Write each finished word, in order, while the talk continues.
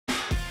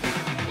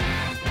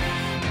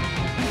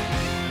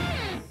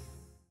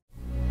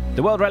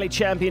The World Rally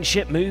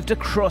Championship moved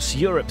across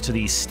Europe to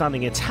the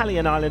stunning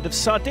Italian island of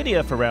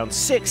Sardinia for round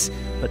 6,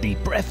 but the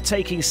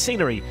breathtaking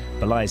scenery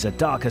belies a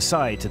darker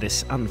side to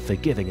this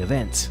unforgiving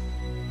event.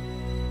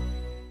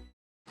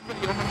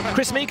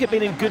 Chris Meek had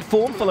been in good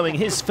form following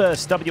his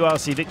first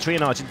WRC victory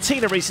in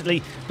Argentina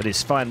recently, but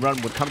his fine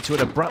run would come to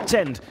an abrupt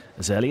end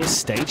as early as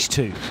stage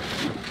 2.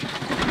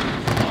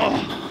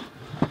 Oh,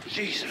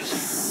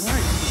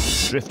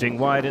 Jesus. Drifting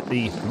wide at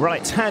the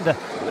right-hander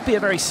would be a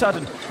very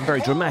sudden and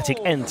very dramatic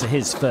end to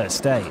his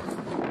first day.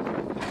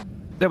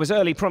 There was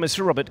early promise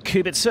for Robert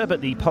Kubica,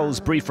 but the Pole's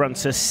brief run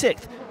to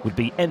 6th would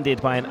be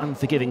ended by an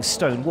unforgiving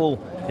stone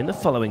wall in the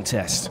following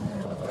test.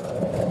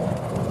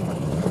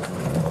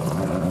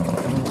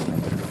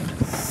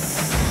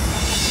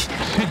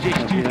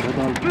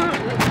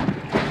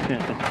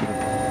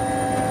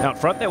 Out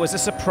front, there was a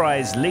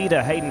surprise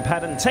leader, Hayden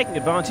Paddon, taking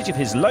advantage of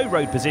his low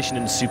road position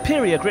and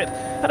superior grip,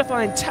 and a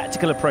fine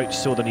tactical approach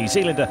saw the New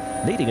Zealander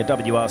leading a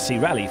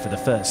WRC rally for the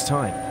first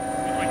time.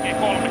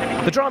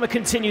 The drama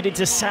continued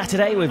into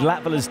Saturday, with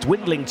Latvala's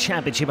dwindling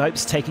championship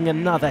hopes taking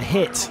another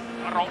hit.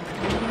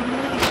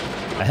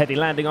 A heavy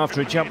landing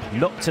after a jump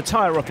knocked a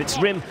tyre off its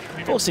rim,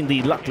 forcing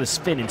the luckless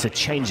Finn into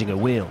changing a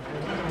wheel.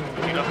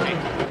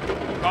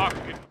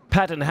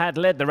 Paddon had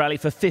led the rally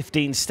for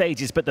 15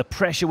 stages, but the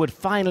pressure would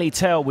finally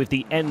tell with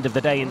the end of the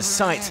day in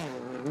sight.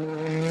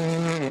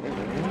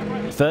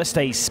 First,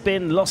 a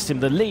spin lost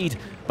him the lead,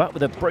 but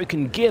with a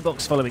broken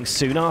gearbox following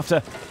soon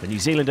after, the New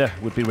Zealander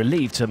would be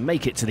relieved to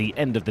make it to the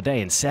end of the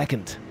day in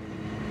second.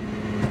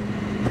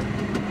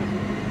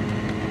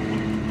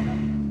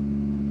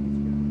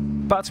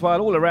 But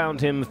while all around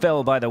him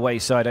fell by the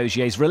wayside,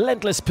 Ogier's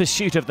relentless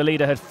pursuit of the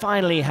leader had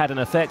finally had an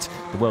effect,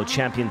 the world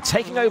champion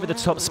taking over the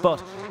top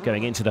spot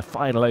going into the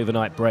final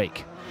overnight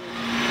break.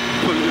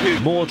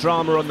 More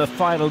drama on the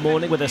final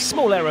morning with a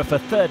small error for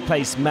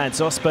third-place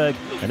Mads Osberg.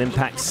 An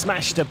impact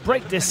smashed a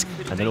brake disc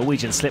and the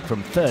Norwegian slipped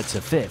from 3rd to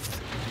 5th.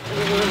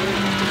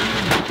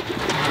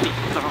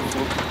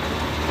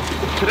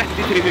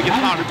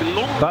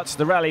 But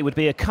the rally would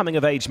be a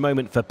coming-of-age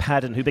moment for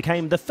Paddon, who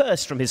became the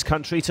first from his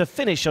country to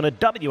finish on a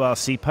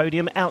WRC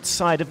podium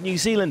outside of New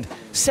Zealand.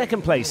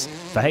 2nd place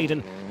for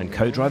Hayden and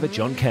co-driver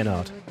John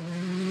Kennard.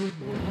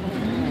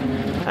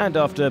 And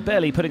after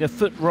barely putting a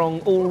foot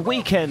wrong all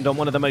weekend on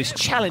one of the most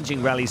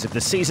challenging rallies of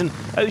the season,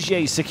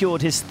 Ogier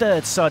secured his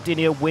 3rd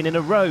Sardinia win in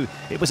a row.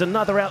 It was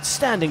another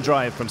outstanding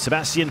drive from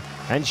Sébastien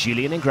and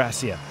Julien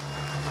Ingrassia.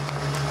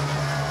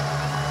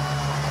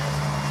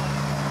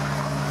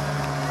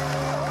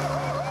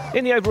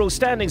 In the overall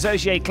standings,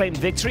 Ogier claimed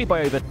victory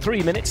by over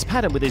 3 minutes.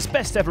 Paddon with his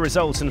best ever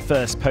result and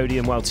first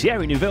podium, while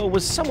Thierry Neuville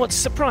was somewhat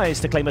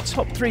surprised to claim a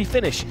top 3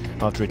 finish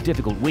after a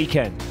difficult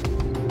weekend.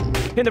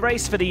 In the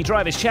race for the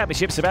Drivers'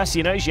 Championship,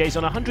 Sébastien Ogier is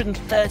on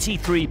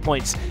 133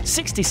 points,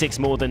 66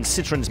 more than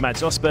Citroën's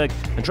Mads Osberg,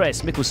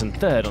 Andreas Mikkelsen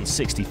 3rd on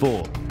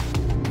 64.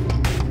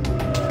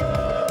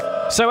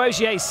 So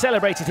Ogier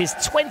celebrated his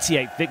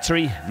 28th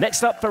victory.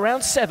 Next up for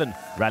round 7,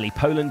 Rally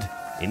Poland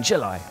in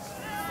July.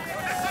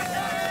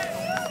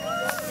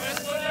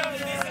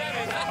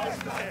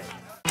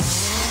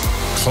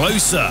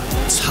 Closer,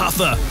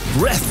 tougher,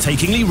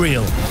 breathtakingly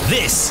real.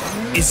 This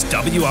is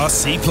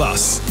WRC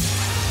Plus.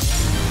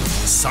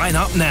 Sign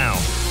up now.